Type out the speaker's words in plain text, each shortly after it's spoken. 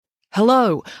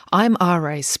Hello, I'm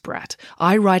R.A. Spratt.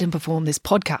 I write and perform this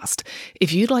podcast.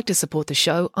 If you'd like to support the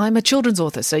show, I'm a children's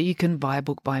author, so you can buy a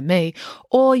book by me,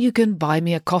 or you can buy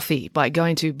me a coffee by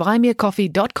going to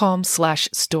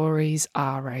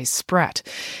buymeacoffee.com/storiesrasprat.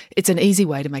 It's an easy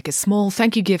way to make a small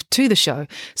thank you gift to the show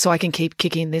so I can keep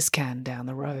kicking this can down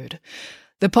the road.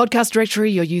 The podcast directory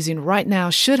you're using right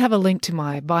now should have a link to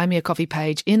my Buy Me a Coffee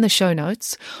page in the show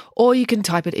notes, or you can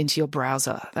type it into your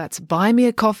browser. That's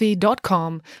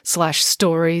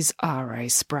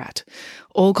buymeacoffee.com/storiesrasprat.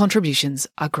 All contributions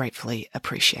are gratefully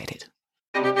appreciated.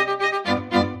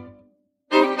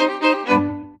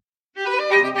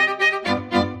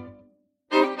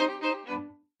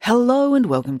 Hello and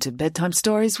welcome to Bedtime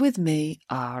Stories with me,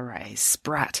 R.A.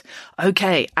 Spratt.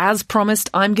 Okay, as promised,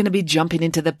 I'm going to be jumping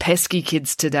into the Peski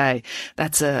Kids today.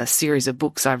 That's a series of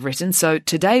books I've written. So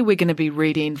today we're going to be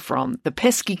reading from the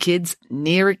Peski Kids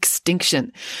Near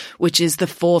Extinction, which is the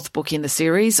fourth book in the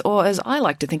series, or as I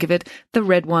like to think of it, the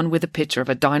red one with a picture of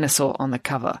a dinosaur on the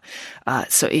cover.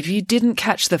 So if you didn't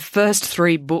catch the first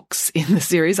three books in the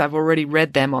series, I've already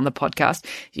read them on the podcast.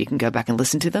 You can go back and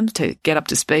listen to them to get up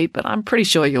to speed, but I'm pretty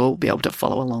sure you'll be able to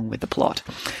follow along with the plot,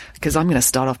 because I'm going to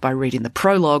start off by reading the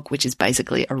prologue, which is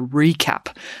basically a recap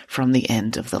from the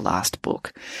end of the last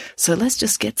book. So let's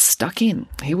just get stuck in.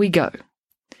 Here we go.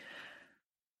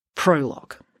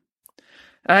 Prologue.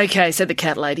 Okay, said the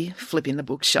cat lady, flipping the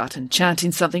book shut and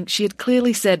chanting something she had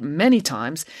clearly said many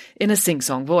times in a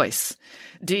sing-song voice.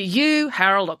 Do you,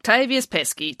 Harold Octavius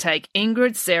Peski, take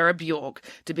Ingrid Sarah Bjork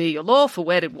to be your lawful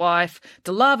wedded wife,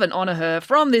 to love and honour her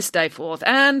from this day forth,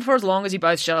 and for as long as you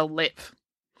both shall live?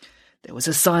 There was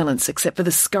a silence except for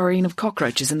the scurrying of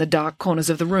cockroaches in the dark corners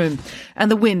of the room,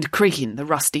 and the wind creaking the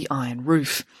rusty iron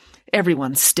roof.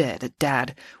 Everyone stared at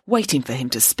Dad, waiting for him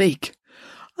to speak.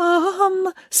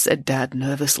 Said Dad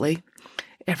nervously.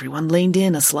 Everyone leaned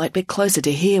in a slight bit closer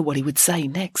to hear what he would say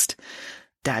next.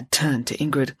 Dad turned to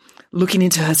Ingrid, looking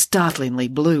into her startlingly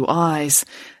blue eyes.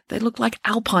 They looked like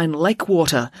alpine lake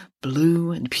water,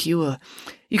 blue and pure.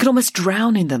 You could almost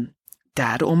drown in them.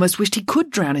 Dad almost wished he could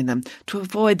drown in them to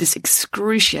avoid this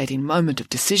excruciating moment of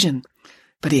decision.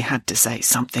 But he had to say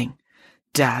something.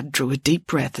 Dad drew a deep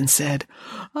breath and said,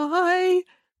 "I..."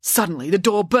 Suddenly the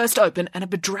door burst open and a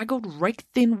bedraggled,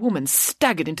 rake-thin woman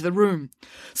staggered into the room.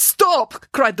 "Stop!"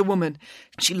 cried the woman.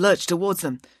 She lurched towards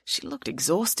them. She looked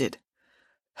exhausted.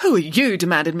 "Who are you?"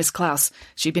 demanded Miss Klaus.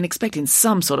 She'd been expecting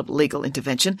some sort of legal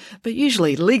intervention, but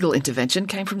usually legal intervention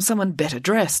came from someone better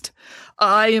dressed.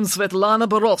 "I am Svetlana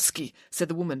Borovsky," said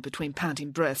the woman between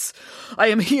panting breaths. "I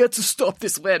am here to stop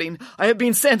this wedding. I have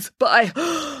been sent by..."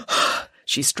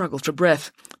 She struggled for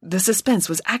breath. The suspense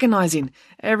was agonizing.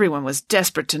 Everyone was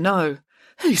desperate to know.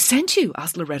 "Who sent you?"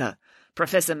 asked Loretta.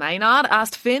 "Professor Maynard?"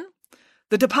 asked Finn.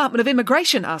 "The Department of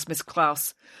Immigration?" asked Miss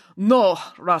Klaus. "No,"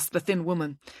 rasped the thin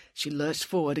woman. She lurched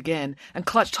forward again and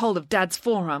clutched hold of Dad's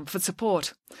forearm for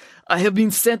support. "I have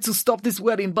been sent to stop this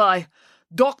wedding by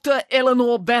Dr.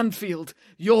 Eleanor Banfield,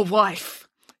 your wife."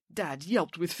 Dad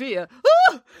yelped with fear.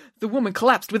 "Ah!" The woman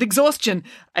collapsed with exhaustion.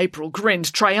 April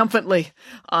grinned triumphantly.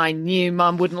 "I knew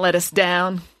Mum wouldn't let us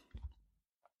down."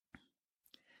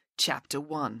 Chapter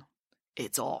 1.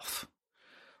 It's off.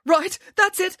 "Right,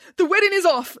 that's it. The wedding is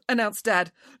off," announced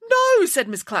Dad. "No," said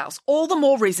Miss Klaus. "All the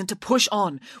more reason to push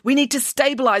on. We need to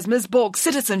stabilise Ms. Borg's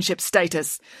citizenship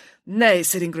status." "Nay,"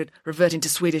 said Ingrid, reverting to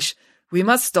Swedish. "We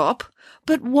must stop."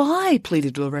 "But why?"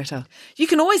 pleaded Loretta. "You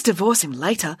can always divorce him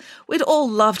later. We'd all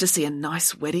love to see a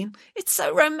nice wedding. It's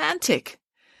so romantic."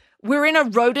 "We're in a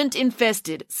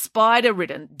rodent-infested,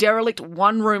 spider-ridden, derelict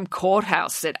one-room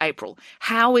courthouse," said April.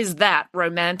 "How is that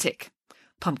romantic?"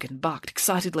 Pumpkin barked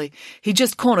excitedly. He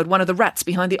just cornered one of the rats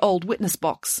behind the old witness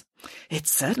box.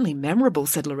 "It's certainly memorable,"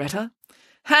 said Loretta.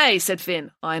 "Hey," said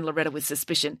Finn, eyeing Loretta with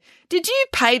suspicion. "Did you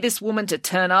pay this woman to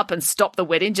turn up and stop the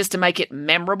wedding just to make it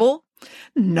memorable?"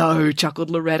 "No," chuckled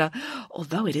Loretta,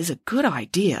 "although it is a good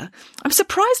idea. I'm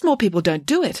surprised more people don't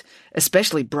do it,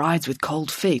 especially brides with cold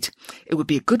feet. It would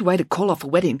be a good way to call off a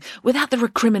wedding without the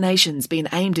recriminations being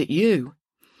aimed at you."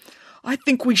 "I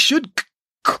think we should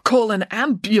call an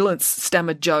ambulance,"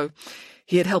 stammered Joe.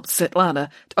 He had helped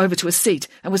Svetlana over to a seat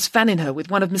and was fanning her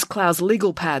with one of Miss Clow's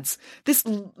legal pads. "This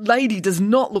lady does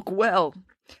not look well."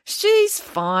 "She's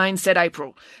fine," said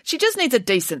April. "She just needs a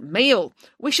decent meal.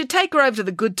 We should take her over to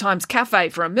the Good Times Cafe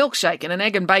for a milkshake and an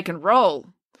egg and bacon roll."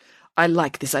 "I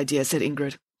like this idea," said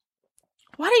Ingrid.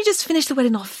 "Why don't you just finish the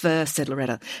wedding off first?" said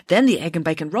Loretta. "Then the egg and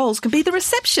bacon rolls can be the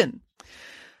reception."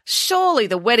 "Surely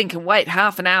the wedding can wait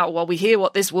half an hour while we hear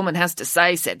what this woman has to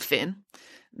say," said Finn.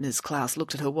 Ms. Klaus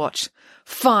looked at her watch.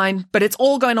 "Fine, but it's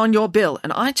all going on your bill,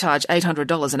 and I charge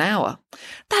 $800 an hour."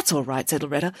 "That's all right," said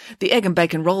Loretta. "The egg and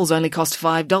bacon rolls only cost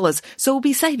 $5, so we'll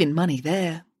be saving money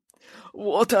there."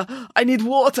 "Water! I need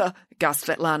water!" gasped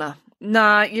Svetlana.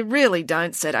 "Nah, you really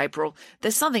don't," said April.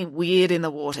 "There's something weird in the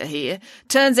water here.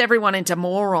 Turns everyone into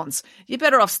morons. You're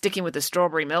better off sticking with the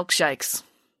strawberry milkshakes."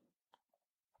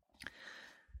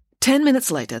 10 minutes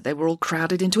later, they were all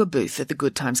crowded into a booth at the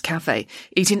Good Times Cafe,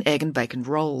 eating egg and bacon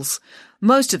rolls.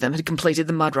 Most of them had completed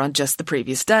the mud run just the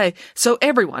previous day, so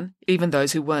everyone, even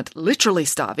those who weren't literally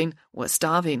starving, were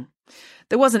starving.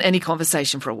 There wasn't any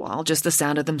conversation for a while, just the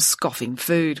sound of them scoffing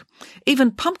food. Even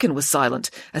Pumpkin was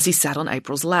silent as he sat on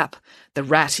April's lap. The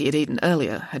rat he had eaten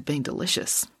earlier had been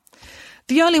delicious.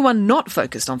 The only one not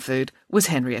focused on food was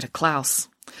Henrietta Klaus.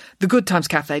 The Good Times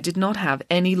Cafe did not have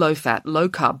any low-fat,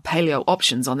 low-carb paleo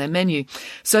options on their menu,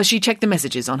 so she checked the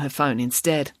messages on her phone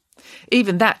instead.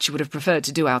 Even that she would have preferred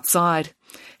to do outside.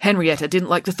 Henrietta didn't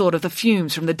like the thought of the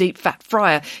fumes from the deep-fat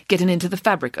fryer getting into the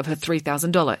fabric of her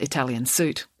 $3,000 Italian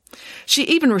suit. She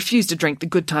even refused to drink the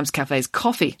Good Times Cafe's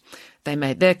coffee. They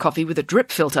made their coffee with a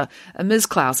drip filter, and Ms.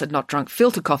 Klaus had not drunk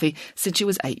filter coffee since she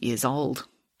was 8 years old.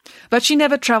 But she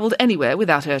never travelled anywhere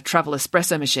without her travel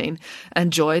espresso machine,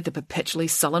 and Joy, the perpetually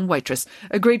sullen waitress,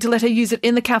 agreed to let her use it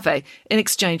in the cafe in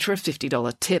exchange for a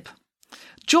 $50 tip.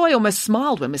 Joy almost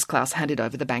smiled when Miss Klaus handed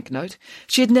over the banknote.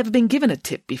 She had never been given a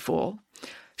tip before.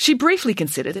 She briefly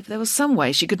considered if there was some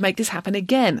way she could make this happen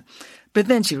again, but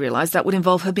then she realised that would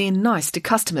involve her being nice to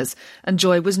customers, and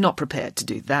Joy was not prepared to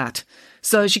do that.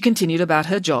 So she continued about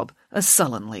her job as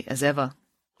sullenly as ever.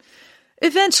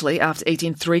 Eventually, after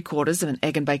eating 3/4 of an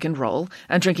egg and bacon roll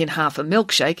and drinking half a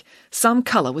milkshake, some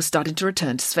colour was starting to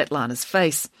return to Svetlana's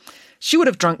face. She would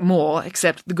have drunk more,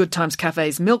 except the Good Times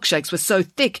Cafe's milkshakes were so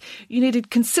thick you needed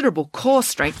considerable core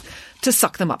strength to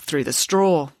suck them up through the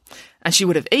straw. And she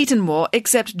would have eaten more,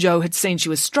 except Joe had seen she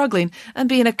was struggling, and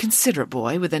being a considerate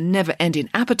boy with a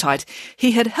never-ending appetite,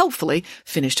 he had helpfully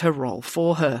finished her roll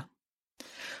for her.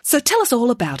 "So tell us all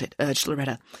about it," urged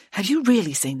Loretta. "Have you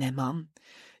really seen their mum?"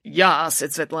 "Yeah,"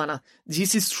 said Svetlana.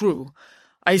 "This is true.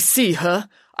 I see her.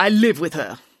 I live with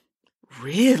her."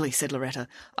 "Really?" said Loretta,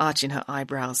 arching her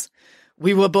eyebrows.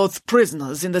 "We were both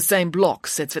prisoners in the same block,"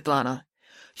 said Svetlana.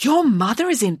 "Your mother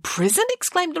is in prison?"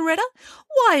 exclaimed Loretta.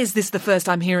 "Why is this the first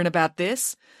I'm hearing about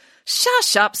this?"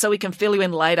 "Shush up so we can fill you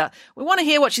in later. We want to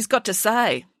hear what she's got to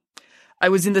say." "I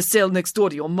was in the cell next door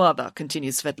to your mother,"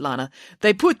 continued Svetlana.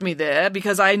 "They put me there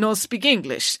because I don't speak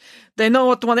English. They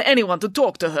don't want anyone to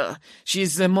talk to her.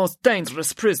 She's the most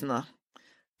dangerous prisoner."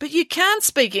 "But you can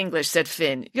speak English," said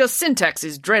Finn. "Your syntax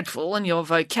is dreadful and your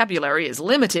vocabulary is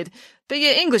limited, but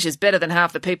your English is better than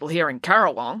half the people here in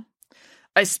Karawang."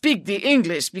 "I speak the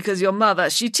English because your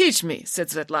mother, she teach me," said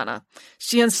Svetlana.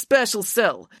 "She in special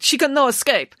cell. She can no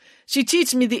escape. She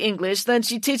teach me the English, then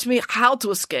she teach me how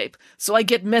to escape, so I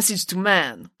get message to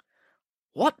man."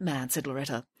 "What man?" said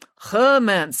Loretta. "Her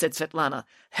man," said Svetlana.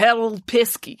 "Harold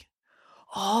Peski."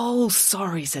 "Oh,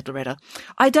 sorry," said Loretta.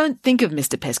 "I don't think of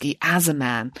Mr. Peski as a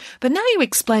man, but now you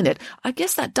explain it, I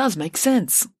guess that does make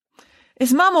sense."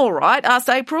 "Is Mum all right?" asked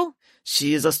April.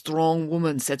 "She is a strong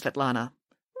woman," said Svetlana.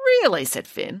 "Really?" said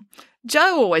Finn.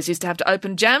 "Joe always used to have to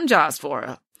open jam jars for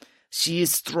her." "She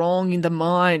is strong in the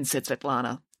mind," said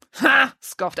Svetlana. "Ha!"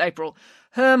 scoffed April.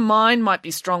 "Her mind might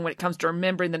be strong when it comes to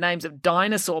remembering the names of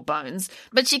dinosaur bones,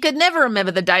 but she could never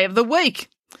remember the day of the week."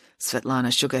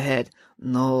 Svetlana shook her head.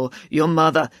 "No, your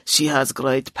mother, she has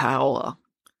great power."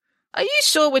 "Are you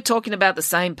sure we're talking about the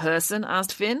same person?"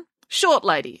 asked Finn. "Short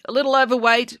lady, a little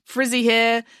overweight, frizzy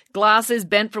hair, glasses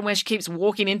bent from where she keeps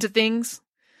walking into things."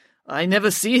 "I never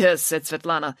see her," said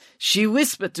Svetlana. "She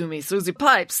whispered to me through the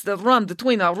pipes that run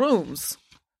between our rooms."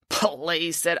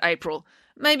 "Please," said April.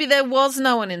 "Maybe there was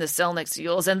no one in the cell next to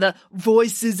yours, and the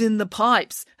voices in the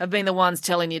pipes have been the ones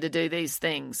telling you to do these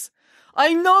things."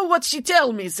 "I know what she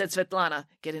tell me," said Svetlana,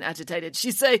 getting agitated.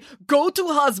 "She say, go to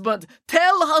husband,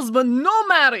 tell husband no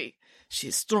marry.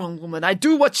 She's strong woman, I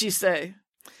do what she say."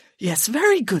 "Yes,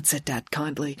 very good," said Dad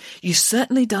kindly. "You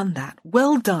certainly done that.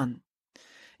 Well done."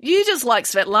 "You just like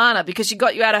Svetlana because she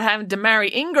got you out of having to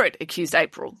marry Ingrid," accused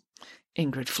April.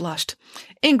 Ingrid flushed.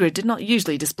 Ingrid did not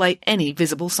usually display any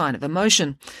visible sign of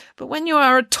emotion, but when you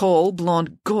are a tall,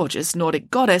 blonde, gorgeous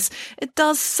Nordic goddess, it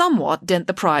does somewhat dent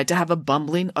the pride to have a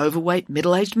bumbling, overweight,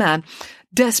 middle-aged man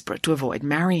desperate to avoid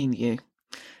marrying you.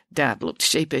 Dad looked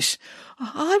sheepish.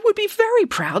 "I would be very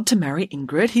proud to marry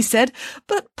Ingrid," he said,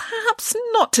 "but perhaps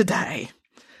not today."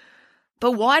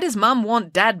 "But why does Mum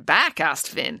want Dad back?" asked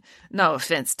Finn. "No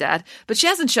offence, Dad, but she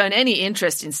hasn't shown any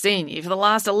interest in seeing you for the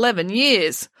last 11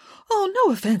 years. "Oh,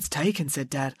 no offence taken," said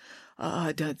Dad.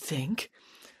 "I don't think."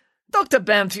 Dr.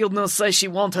 Banfield no say she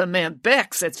want her man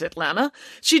back, said Svetlana.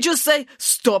 She just say,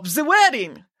 stop the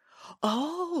wedding.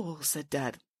 Oh, said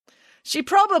Dad. She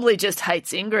probably just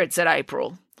hates Ingrid, said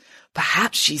April.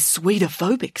 Perhaps she's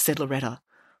Swedophobic, said Loretta.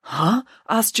 Huh?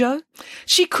 Asked Joe.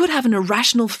 She could have an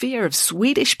irrational fear of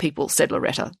Swedish people, said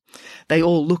Loretta. They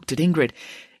all looked at Ingrid.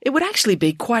 It would actually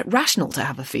be quite rational to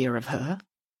have a fear of her.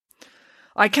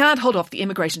 I can't hold off the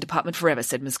immigration department forever,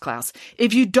 said Miss Klaus.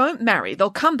 If you don't marry,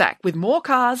 they'll come back with more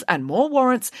cars and more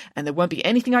warrants, and there won't be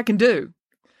anything I can do.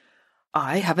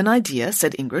 I have an idea,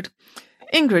 said Ingrid.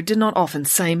 Ingrid did not often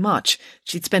say much.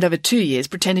 She'd spent over 2 years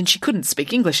pretending she couldn't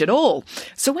speak English at all.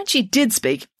 So when she did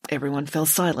speak, everyone fell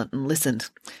silent and listened.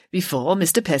 Before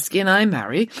Mr. Peski and I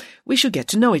marry, we should get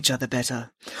to know each other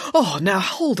better. Oh, now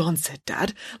hold on, said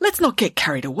Dad. Let's not get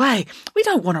carried away. We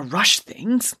don't want to rush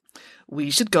things. We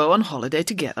should go on holiday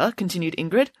together, continued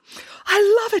Ingrid.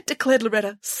 I love it, declared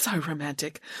Loretta. So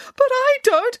romantic. But I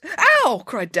don't. Ow,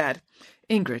 cried Dad.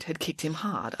 Ingrid had kicked him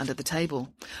hard under the table.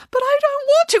 But I don't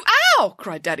want to. Ow,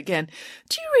 cried Dad again.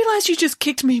 Do you realise you just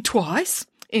kicked me twice?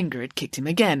 Ingrid kicked him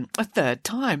again, a third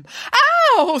time.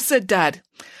 Ow, said Dad.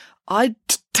 I'd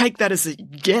take that as a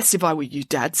yes if I were you,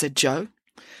 Dad, said Joe.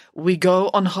 We go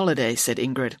on holiday, said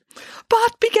Ingrid.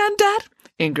 But, began Dad.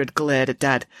 Ingrid glared at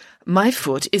Dad. My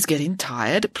foot is getting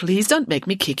tired. Please don't make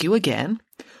me kick you again.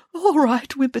 All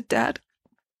right, whimpered Dad.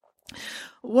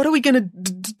 What are we going to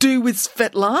do with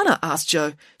Svetlana? Asked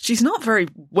Joe. She's not very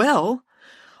well.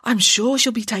 I'm sure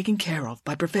she'll be taken care of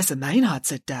by Professor Maynard,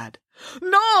 said Dad.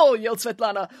 No, yelled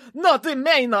Svetlana. Not the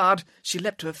Maynard. She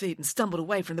leapt to her feet and stumbled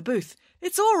away from the booth.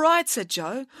 It's all right, said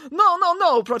Joe.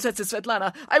 No, protested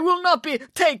Svetlana. I will not be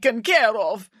taken care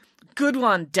of. Good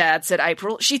one, Dad, said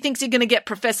April. She thinks you're going to get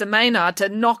Professor Maynard to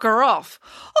knock her off.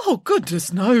 Oh,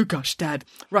 goodness, no, gushed Dad,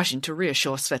 rushing to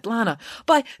reassure Svetlana.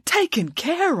 By taken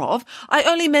care of, I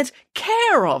only meant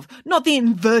care of, not the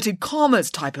inverted commas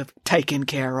type of taken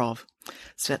care of.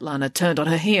 Svetlana turned on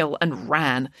her heel and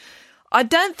ran. I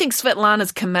don't think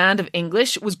Svetlana's command of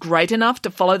English was great enough to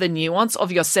follow the nuance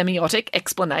of your semiotic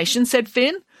explanation, said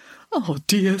Finn. Oh,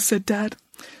 dear, said Dad.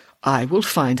 I will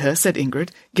find her, said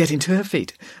Ingrid, getting to her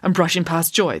feet and brushing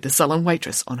past Joy, the sullen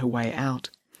waitress, on her way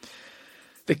out.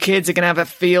 The kids are going to have a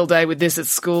field day with this at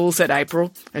school, said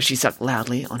April, as she sucked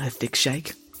loudly on her thick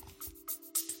shake.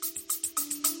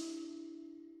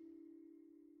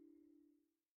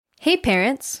 Hey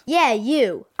parents. Yeah,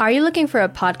 you. Are you looking for a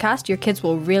podcast your kids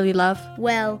will really love?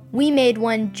 Well, we made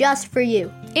one just for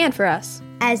you. And for us.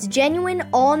 As genuine,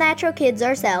 all-natural kids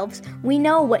ourselves, we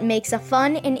know what makes a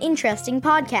fun and interesting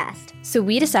podcast. So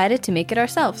we decided to make it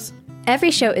ourselves.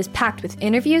 Every show is packed with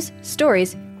interviews,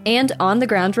 stories, and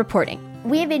on-the-ground reporting.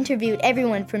 We have interviewed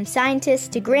everyone from scientists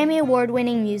to Grammy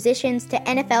Award-winning musicians to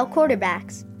NFL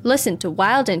quarterbacks. Listen to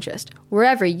Wild Interest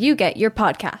wherever you get your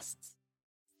podcasts.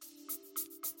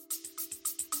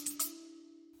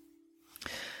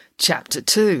 Chapter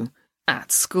 2.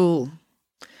 At School.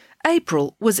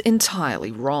 April was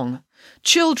entirely wrong.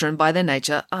 Children, by their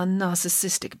nature, are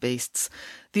narcissistic beasts.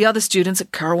 The other students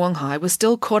at Currawong High were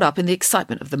still caught up in the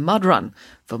excitement of the mud run.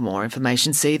 For more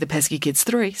information, see The Peski Kids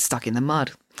 3, Stuck in the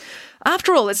Mud.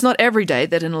 After all, it's not every day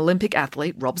that an Olympic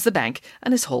athlete robs the bank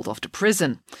and is hauled off to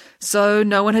prison. So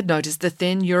no one had noticed the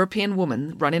thin European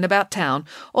woman running about town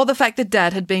or the fact that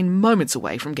Dad had been moments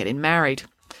away from getting married.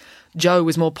 Joe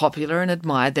was more popular and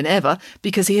admired than ever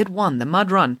because he had won the mud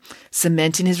run,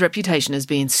 cementing his reputation as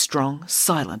being strong,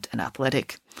 silent and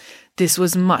athletic. This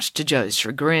was much to Joe's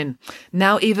chagrin.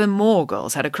 Now even more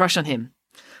girls had a crush on him.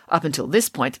 Up until this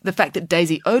point, the fact that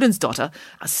Daisy Odensdotter,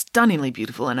 a stunningly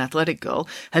beautiful and athletic girl,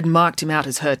 had marked him out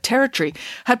as her territory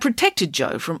had protected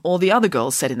Joe from all the other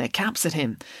girls setting their caps at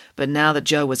him. But now that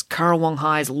Joe was Currawong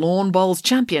High's lawn bowls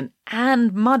champion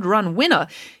and mud run winner,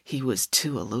 he was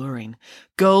too alluring.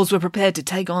 Girls were prepared to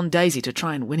take on Daisy to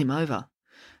try and win him over.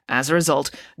 As a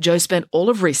result, Joe spent all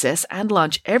of recess and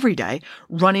lunch every day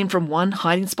running from one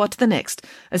hiding spot to the next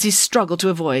as he struggled to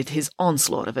avoid his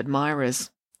onslaught of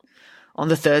admirers. On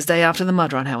the Thursday after the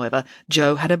mud run, however,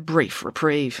 Joe had a brief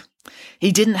reprieve.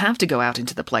 He didn't have to go out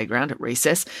into the playground at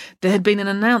recess. There had been an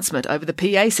announcement over the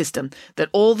PA system that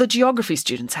all the geography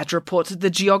students had to report to the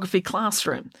geography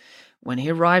classroom. When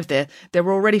he arrived there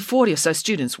were already 40 or so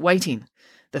students waiting.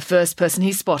 The first person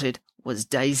he spotted was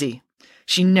Daisy.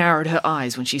 She narrowed her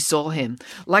eyes when she saw him,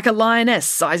 like a lioness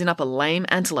sizing up a lame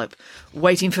antelope,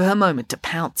 waiting for her moment to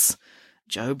pounce.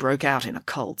 Joe broke out in a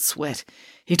cold sweat.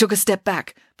 He took a step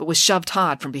back, but was shoved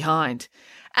hard from behind.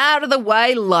 "Out of the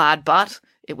way, lard butt!"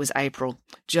 It was April.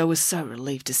 Joe was so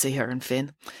relieved to see her and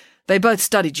Finn. They both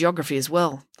studied geography as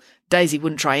well. Daisy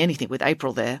wouldn't try anything with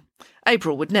April there.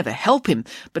 April would never help him,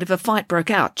 but if a fight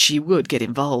broke out, she would get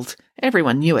involved.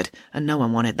 Everyone knew it, and no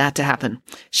one wanted that to happen.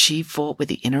 She fought with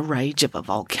the inner rage of a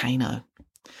volcano.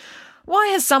 "Why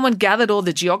has someone gathered all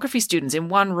the geography students in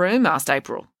one room?" asked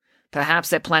April. "Perhaps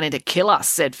they're planning to kill us,"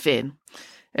 said Finn.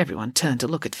 Everyone turned to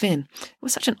look at Finn. It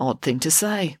was such an odd thing to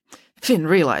say. Finn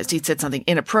realised he'd said something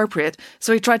inappropriate,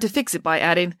 so he tried to fix it by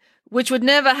adding, "Which would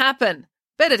never happen.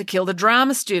 Better to kill the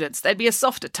drama students. They'd be a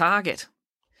softer target."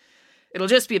 "It'll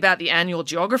just be about the annual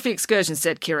geography excursion,"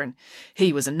 said Kieran.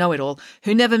 He was a know-it-all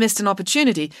who never missed an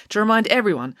opportunity to remind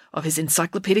everyone of his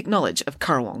encyclopedic knowledge of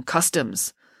Currawong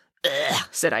customs. "Ugh,"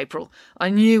 said April. "I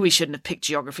knew we shouldn't have picked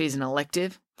geography as an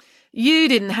elective." "You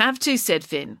didn't have to," said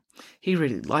Finn. He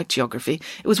really liked geography.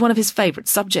 It was one of his favourite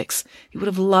subjects. He would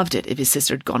have loved it if his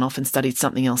sister had gone off and studied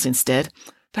something else instead.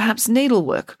 Perhaps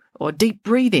needlework or deep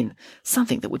breathing,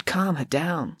 something that would calm her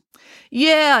down.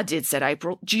 "Yeah, I did," said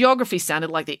April. "Geography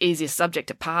sounded like the easiest subject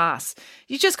to pass.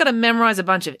 You just got to memorise a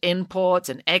bunch of imports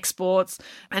and exports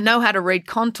and know how to read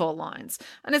contour lines.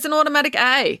 And it's an automatic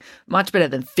A. Much better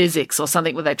than physics or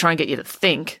something where they try and get you to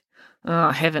think."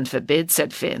 "Oh, heaven forbid,"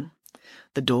 said Finn.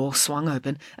 The door swung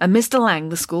open, and Mr. Lang,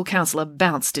 the school counsellor,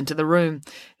 bounced into the room.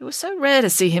 It was so rare to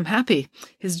see him happy.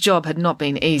 His job had not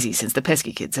been easy since the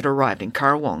Peski kids had arrived in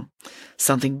Currawong.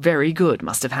 Something very good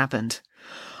must have happened.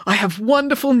 "I have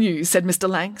wonderful news," said Mr.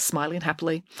 Lang, smiling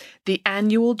happily. "The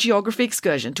annual geography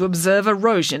excursion to observe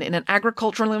erosion in an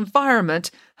agricultural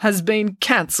environment has been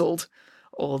cancelled."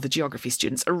 All the geography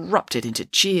students erupted into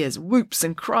cheers, whoops,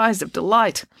 and cries of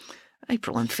delight.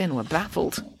 April and Finn were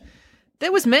baffled.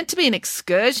 "There was meant to be an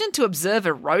excursion to observe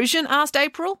erosion?" asked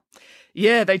April.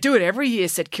 "Yeah, they do it every year,"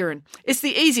 said Kieran. "It's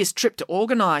the easiest trip to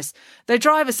organise. They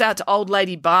drive us out to old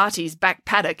Lady Barty's back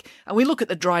paddock and we look at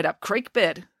the dried-up creek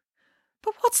bed."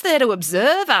 "But what's there to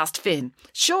observe?" asked Finn.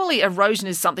 "Surely erosion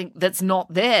is something that's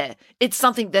not there. It's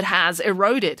something that has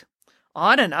eroded."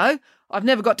 "I don't know. I've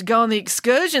never got to go on the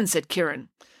excursion," said Kieran.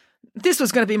 "This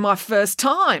was going to be my first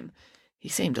time." He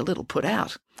seemed a little put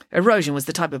out. Erosion was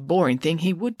the type of boring thing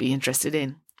he would be interested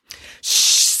in.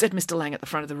 "Shh," said Mr. Lang at the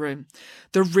front of the room.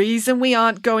 "The reason we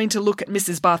aren't going to look at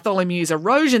Mrs. Bartholomew's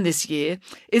erosion this year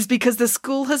is because the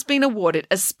school has been awarded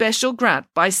a special grant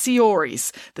by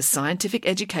SEORIS, the Scientific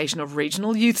Education of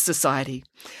Regional Youth Society.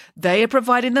 They are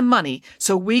providing the money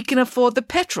so we can afford the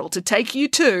petrol to take you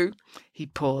to—" He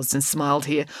paused and smiled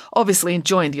here, obviously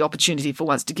enjoying the opportunity for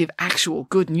once to give actual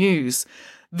good news.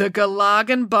 "The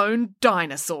Galagan Bone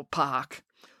Dinosaur Park."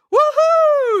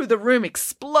 "Woohoo!" The room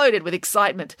exploded with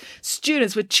excitement.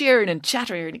 Students were cheering and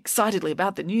chattering excitedly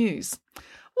about the news.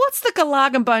 "What's the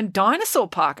Galagan Bone Dinosaur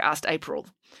Park?" asked April.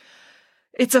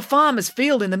 "It's a farmer's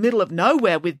field in the middle of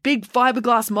nowhere with big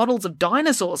fiberglass models of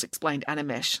dinosaurs," explained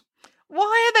Animesh.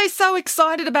 "Why are they so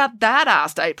excited about that?"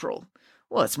 asked April.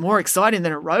 "Well, it's more exciting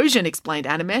than erosion," explained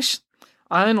Animesh.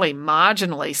 "Only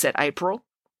marginally," said April.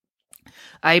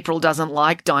 "April doesn't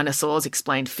like dinosaurs,"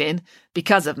 explained Finn,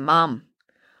 "because of Mum."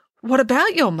 "What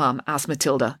about your mum?" asked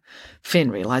Matilda. Finn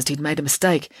realised he'd made a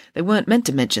mistake. They weren't meant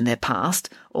to mention their past,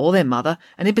 or their mother,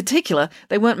 and in particular,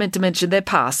 they weren't meant to mention their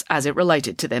past as it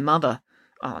related to their mother.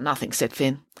 "Oh, nothing," said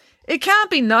Finn. "It can't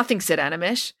be nothing," said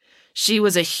Animesh. "She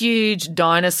was a huge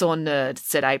dinosaur nerd,"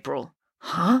 said April.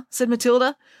 "Huh?" said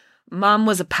Matilda. "Mum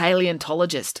was a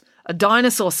paleontologist, a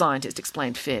dinosaur scientist,"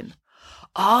 explained Finn.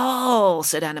 "Oh,"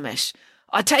 said Animesh.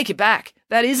 "I take it back.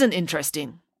 That isn't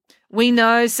interesting." "We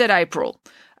know," said April.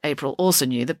 April also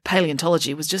knew that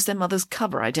paleontology was just their mother's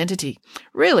cover identity.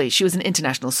 Really, she was an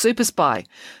international super spy.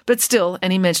 But still,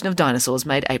 any mention of dinosaurs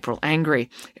made April angry.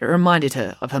 It reminded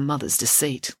her of her mother's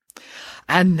deceit.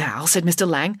 "And now," said Mr.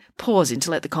 Lang, pausing to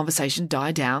let the conversation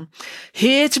die down,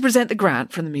 "here to present the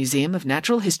grant from the Museum of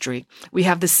Natural History, we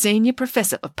have the Senior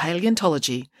Professor of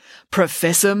Paleontology,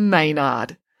 Professor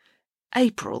Maynard."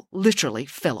 April literally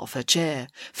fell off her chair.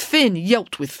 Finn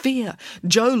yelped with fear.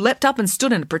 Joe leapt up and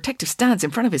stood in a protective stance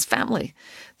in front of his family.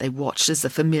 They watched as the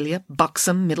familiar,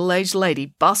 buxom, middle-aged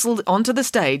lady bustled onto the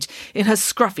stage in her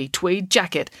scruffy tweed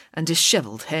jacket and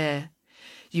dishevelled hair.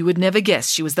 You would never guess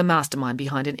she was the mastermind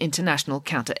behind an international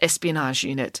counter-espionage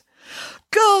unit.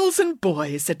 "Girls and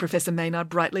boys," said Professor Maynard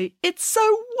brightly, "it's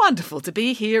so wonderful to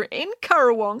be here in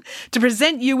Currawong to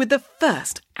present you with the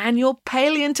first annual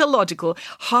paleontological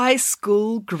high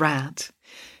school grant."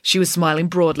 She was smiling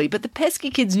broadly, but the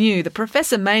Peski kids knew that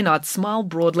Professor Maynard smiled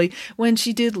broadly when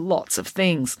she did lots of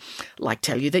things, like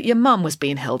tell you that your mum was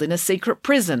being held in a secret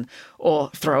prison,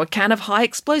 or throw a can of high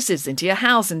explosives into your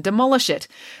house and demolish it.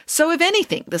 So if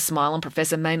anything, the smile on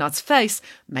Professor Maynard's face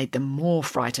made them more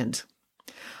frightened.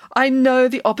 I know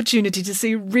the opportunity to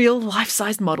see real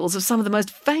life-sized models of some of the most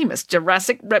famous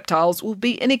Jurassic reptiles will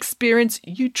be an experience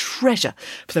you treasure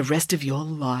for the rest of your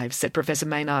lives, said Professor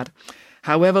Maynard.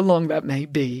 However long that may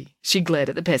be. She glared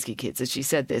at the Peski kids as she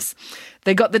said this.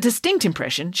 They got the distinct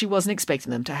impression she wasn't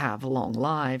expecting them to have long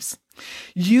lives.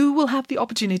 You will have the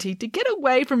opportunity to get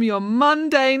away from your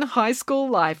mundane high school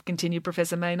life, continued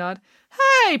Professor Maynard.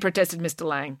 Hey, protested Mr.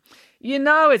 Lang. You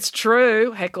know it's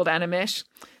true, heckled Animesh.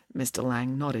 Mr.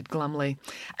 Lang nodded glumly.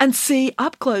 And see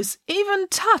up close, even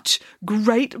touch,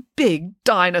 great big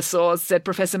dinosaurs, said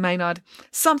Professor Maynard.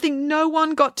 Something no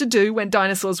one got to do when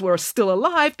dinosaurs were still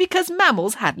alive because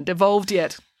mammals hadn't evolved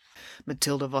yet.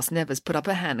 Matilda Vos Nevers put up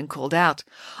her hand and called out,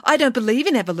 I don't believe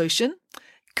in evolution.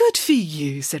 Good for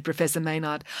you, said Professor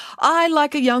Maynard. I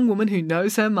like a young woman who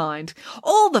knows her mind.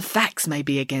 All the facts may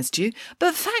be against you,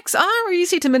 but facts are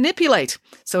easy to manipulate,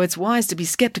 so it's wise to be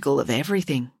sceptical of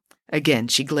everything. Again,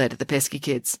 she glared at the Peski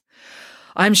kids.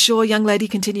 I'm sure, young lady,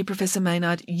 continued Professor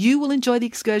Maynard, you will enjoy the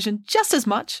excursion just as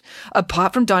much.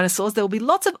 Apart from dinosaurs, there will be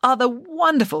lots of other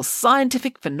wonderful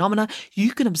scientific phenomena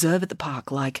you can observe at the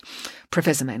park, like...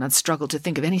 Professor Maynard struggled to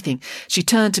think of anything. She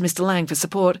turned to Mr. Lang for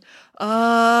support.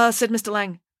 Said Mr.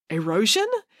 Lang. Erosion?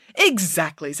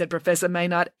 Exactly, said Professor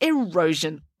Maynard.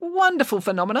 Erosion. Wonderful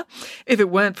phenomena. If it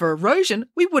weren't for erosion,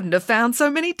 we wouldn't have found so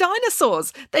many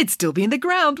dinosaurs. They'd still be in the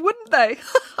ground, wouldn't they?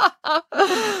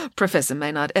 Professor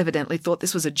Maynard evidently thought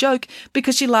this was a joke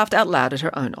because she laughed out loud at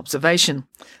her own observation.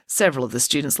 Several of the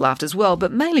students laughed as well,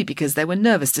 but mainly because they were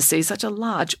nervous to see such a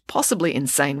large, possibly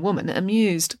insane woman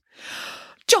amused.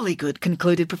 Jolly good,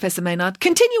 concluded Professor Maynard.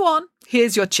 Continue on.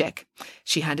 Here's your cheque.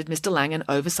 She handed Mr. Lang an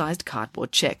oversized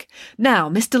cardboard cheque. Now,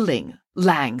 Mr.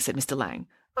 Lang, said Mr. Lang.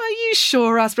 Are you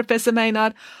sure? Asked Professor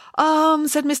Maynard.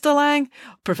 Said Mr. Lang.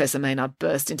 Professor Maynard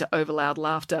burst into overloud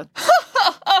laughter.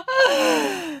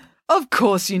 Of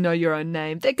course you know your own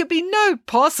name. There could be no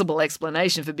possible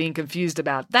explanation for being confused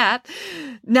about that.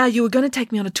 Now, you were going to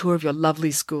take me on a tour of your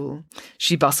lovely school.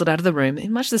 She bustled out of the room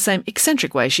in much the same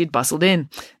eccentric way she'd bustled in.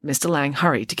 Mr. Lang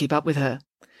hurried to keep up with her.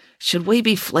 Should we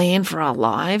be fleeing for our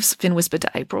lives? Finn whispered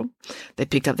to April. They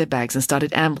picked up their bags and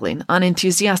started ambling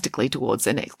unenthusiastically towards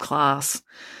their next class.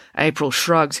 April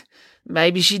shrugged.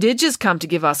 Maybe she did just come to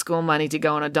give us school money to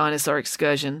go on a dinosaur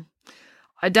excursion.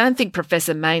 I don't think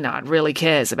Professor Maynard really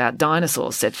cares about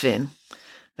dinosaurs, said Finn.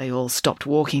 They all stopped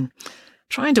walking.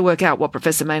 Trying to work out what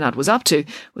Professor Maynard was up to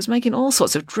was making all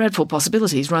sorts of dreadful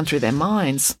possibilities run through their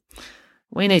minds.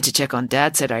 We need to check on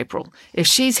Dad, said April. If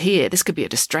she's here, this could be a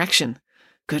distraction.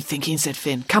 Good thinking, said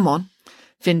Finn. Come on.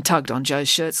 Finn tugged on Joe's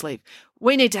shirt sleeve.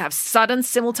 We need to have sudden,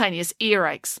 simultaneous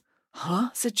earaches. Huh?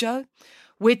 Said Joe.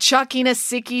 We're chucking a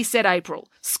sickie, said April.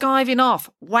 Skiving off.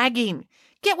 Wagging.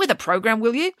 Get with the program,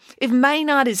 will you? If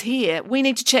Maynard is here, we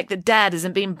need to check that Dad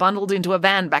isn't being bundled into a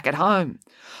van back at home.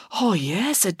 Oh,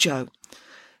 yeah, said Joe.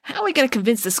 How are we going to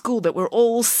convince the school that we're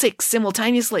all sick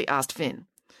simultaneously? Asked Finn.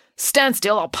 Stand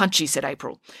still, I'll punch you, said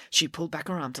April. She pulled back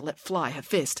her arm to let fly her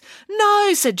fist.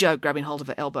 No, said Joe, grabbing hold of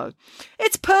her elbow.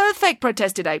 It's perfect,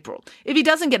 protested April. If he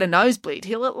doesn't get a nosebleed,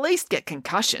 he'll at least get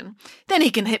concussion. Then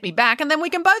he can hit me back and then we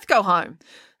can both go home.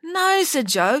 No, said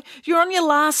Joe, you're on your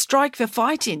last strike for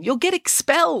fighting. You'll get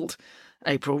expelled.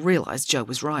 April realised Joe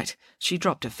was right. She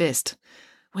dropped her fist.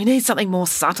 We need something more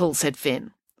subtle, said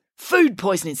Finn. Food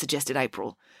poisoning, suggested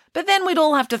April. But then we'd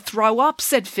all have to throw up,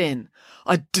 said Finn.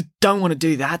 I don't want to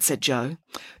do that, said Joe.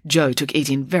 Joe took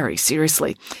eating very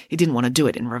seriously. He didn't want to do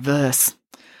it in reverse.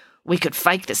 We could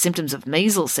fake the symptoms of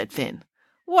measles, said Finn.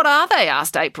 What are they?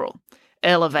 Asked April.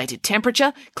 Elevated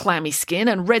temperature, clammy skin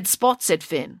and red spots, said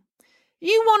Finn.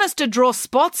 You want us to draw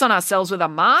spots on ourselves with a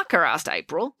marker? Asked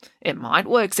April. It might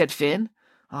work, said Finn.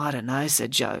 I don't know,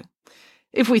 said Joe.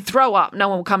 If we throw up, no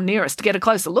one will come near us to get a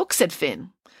closer look, said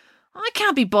Finn. I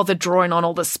can't be bothered drawing on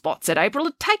all the spots, said April.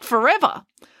 It'd take forever.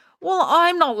 Well,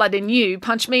 I'm not letting you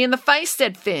punch me in the face,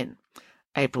 said Finn.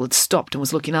 April had stopped and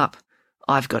was looking up.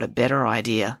 I've got a better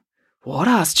idea. What?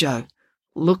 Asked Joe.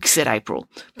 Look, said April,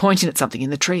 pointing at something in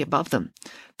the tree above them.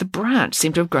 The branch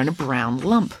seemed to have grown a brown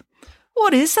lump.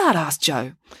 What is that? Asked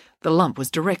Joe. The lump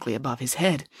was directly above his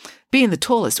head. Being the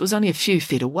tallest, it was only a few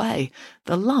feet away.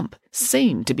 The lump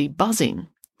seemed to be buzzing.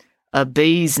 A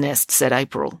bee's nest, said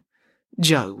April.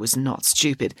 Joe was not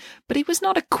stupid, but he was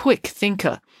not a quick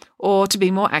thinker. Or, to be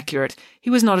more accurate, he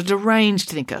was not a deranged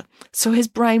thinker, so his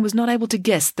brain was not able to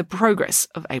guess the progress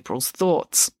of April's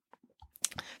thoughts.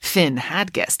 Finn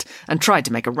had guessed and tried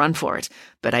to make a run for it,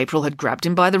 but April had grabbed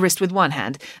him by the wrist with one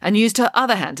hand and used her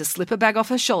other hand to slip a bag off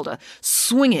her shoulder,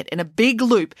 swing it in a big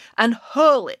loop, and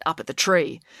hurl it up at the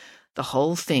tree. The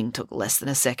whole thing took less than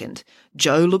a second.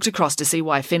 Joe looked across to see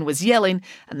why Finn was yelling,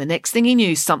 and the next thing he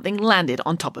knew, something landed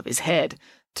on top of his head.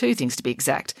 2 things to be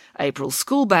exact, April's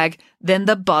school bag, then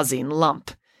the buzzing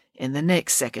lump. In the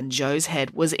next second, Joe's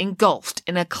head was engulfed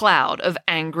in a cloud of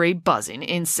angry, buzzing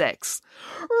insects.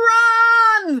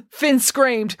 "Run!" Finn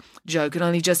screamed. Joe could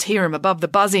only just hear him above the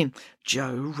buzzing.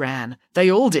 Joe ran. They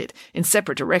all did, in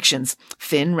separate directions.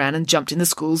 Finn ran and jumped in the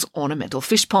school's ornamental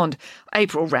fish pond.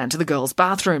 April ran to the girls'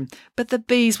 bathroom. But the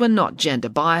bees were not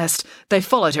gender-biased. They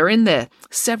followed her in there.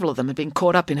 Several of them had been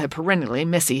caught up in her perennially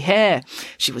messy hair.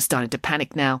 She was starting to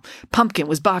panic now. Pumpkin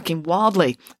was barking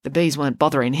wildly. The bees weren't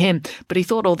bothering him, but he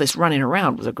thought all this running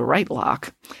around was a great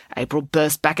lark. April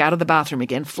burst back out of the bathroom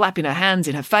again, flapping her hands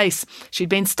in her face. She'd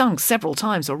been stung several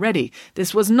times already.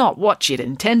 This was not what she'd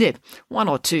intended. 1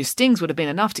 or 2 stings would have been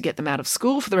enough to get them out of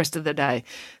school for the rest of the day.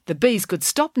 The bees could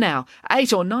stop now.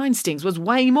 8 or 9 stings was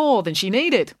way more than she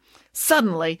needed.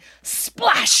 Suddenly,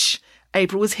 splash!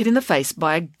 April was hit in the face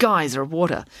by a geyser of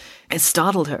water. It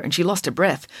startled her and she lost her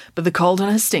breath, but the cold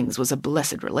on her stings was a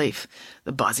blessed relief.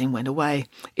 The buzzing went away.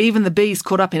 Even the bees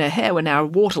caught up in her hair were now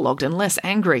waterlogged and less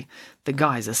angry. The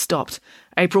geyser stopped.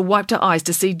 April wiped her eyes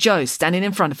to see Joe standing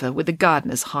in front of her with the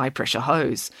gardener's high-pressure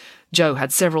hose. Joe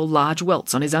had several large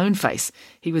welts on his own face.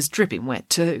 He was dripping wet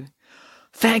too.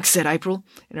 "Thanks," said April,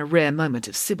 in a rare moment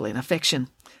of sibling affection.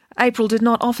 April did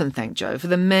not often thank Joe for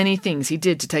the many things he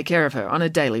did to take care of her on a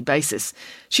daily basis.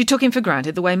 She took him for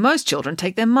granted the way most children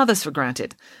take their mothers for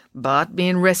granted. But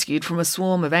being rescued from a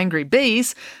swarm of angry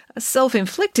bees, a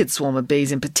self-inflicted swarm of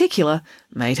bees in particular,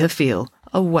 made her feel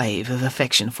a wave of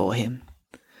affection for him.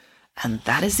 And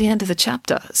that is the end of the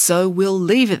chapter, so we'll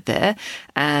leave it there,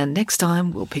 and next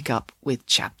time we'll pick up with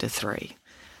Chapter 3.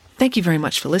 Thank you very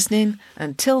much for listening.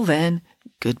 Until then,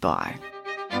 goodbye.